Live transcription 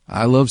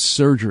I love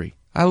surgery.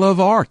 I love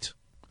art.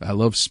 I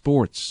love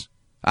sports.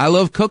 I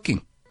love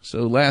cooking.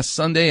 So last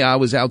Sunday, I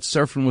was out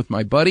surfing with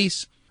my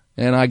buddies,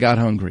 and I got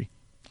hungry.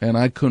 And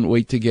I couldn't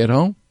wait to get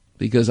home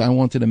because I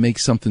wanted to make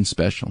something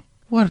special.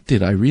 What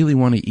did I really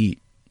want to eat?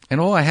 And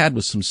all I had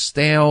was some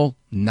stale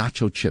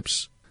nacho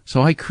chips.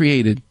 So I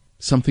created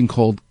something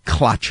called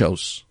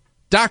Clachos.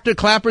 Dr.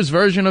 Clapper's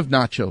version of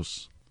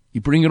nachos.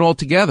 You bring it all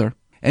together,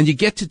 and you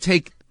get to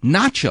take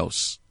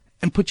nachos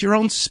and put your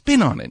own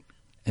spin on it.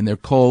 And they're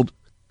called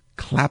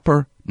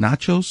Clapper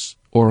nachos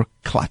or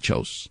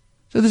Clachos.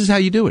 So this is how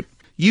you do it.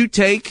 You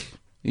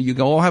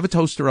all have a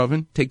toaster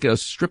oven, take a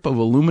strip of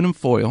aluminum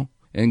foil,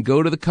 and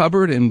go to the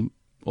cupboard and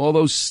all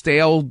those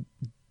stale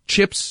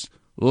chips,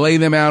 lay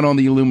them out on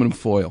the aluminum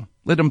foil.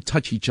 Let them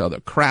touch each other.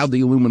 Crowd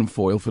the aluminum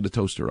foil for the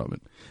toaster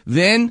oven.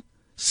 Then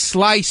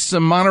slice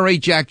some Monterey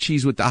Jack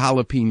cheese with the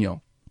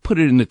jalapeno. Put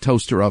it in the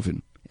toaster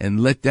oven and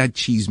let that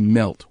cheese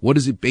melt. What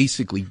is it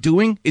basically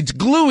doing? It's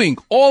gluing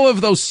all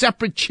of those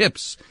separate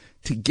chips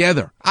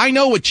together. I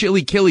know what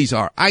chili killies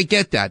are. I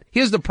get that.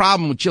 Here's the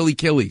problem with chili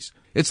killies.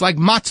 It's like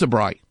matzo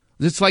brie.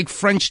 It's like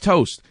French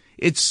toast.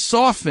 It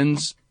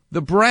softens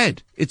the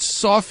bread. It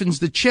softens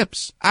the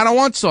chips. I don't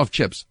want soft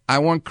chips. I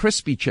want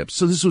crispy chips.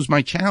 So this was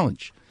my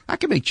challenge. I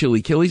can make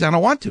chili killies. I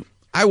don't want to.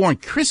 I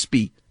want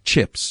crispy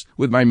chips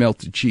with my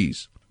melted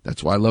cheese.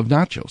 That's why I love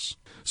nachos.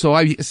 So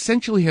I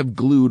essentially have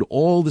glued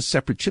all the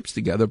separate chips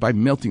together by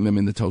melting them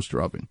in the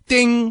toaster oven.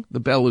 Ding! The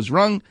bell is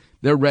rung.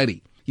 They're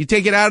ready. You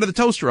take it out of the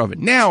toaster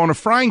oven. Now, on a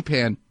frying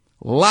pan,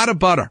 a lot of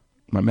butter.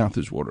 My mouth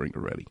is watering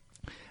already.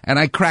 And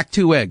I cracked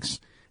 2 eggs,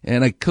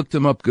 and I cooked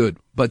them up good.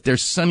 But they're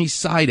sunny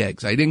side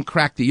eggs. I didn't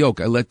crack the yolk.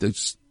 I let them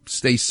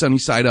stay sunny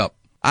side up.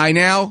 I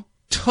now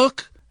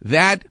took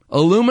that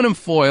aluminum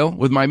foil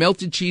with my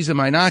melted cheese and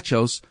my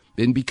nachos,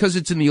 and because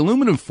it's in the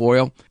aluminum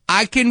foil,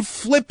 I can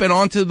flip it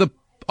onto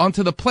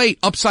the plate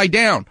upside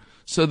down,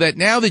 so that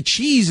now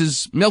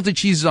the melted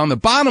cheese is on the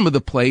bottom of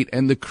the plate,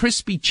 and the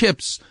crispy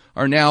chips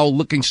are now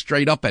looking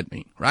straight up at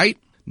me, right?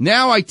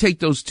 Now I take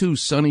those 2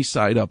 sunny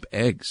side up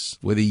eggs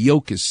where the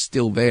yolk is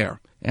still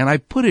there, and I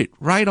put it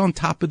right on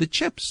top of the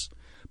chips.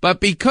 But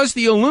because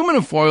the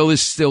aluminum foil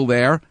is still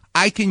there,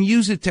 I can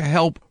use it to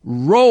help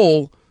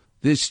roll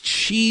this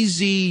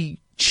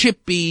cheesy,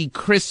 chippy,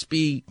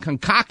 crispy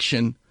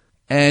concoction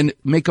and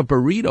make a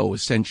burrito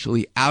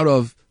essentially out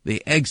of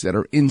the eggs that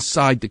are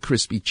inside the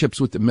crispy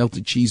chips with the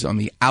melted cheese on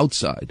the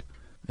outside.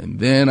 And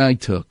then I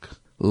took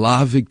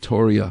La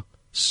Victoria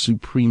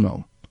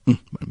Supremo. My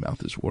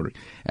mouth is watering.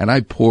 And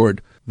I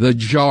poured the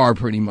jar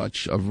pretty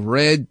much of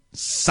red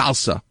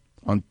salsa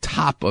on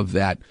top of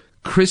that.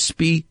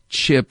 Crispy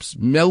chips,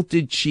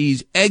 melted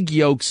cheese, egg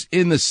yolks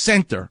in the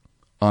center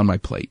on my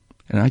plate.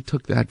 And I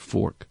took that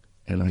fork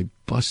and I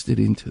busted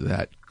into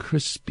that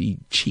crispy,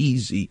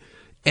 cheesy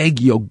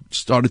egg yolk,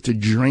 started to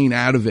drain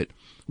out of it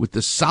with the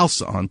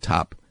salsa on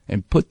top,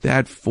 and put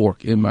that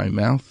fork in my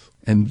mouth.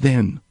 And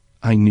then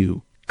I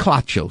knew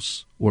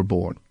Clachos were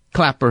born.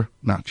 Clapper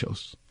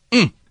nachos.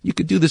 You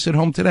could do this at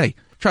home today.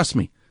 Trust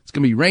me. It's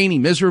going to be rainy,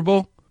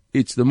 miserable.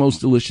 It's the most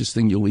delicious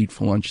thing you'll eat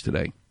for lunch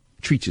today.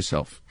 Treat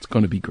yourself. It's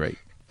going to be great.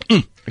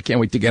 I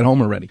can't wait to get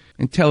home already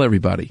and tell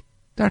everybody,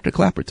 Dr.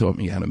 Clapper taught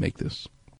me how to make this.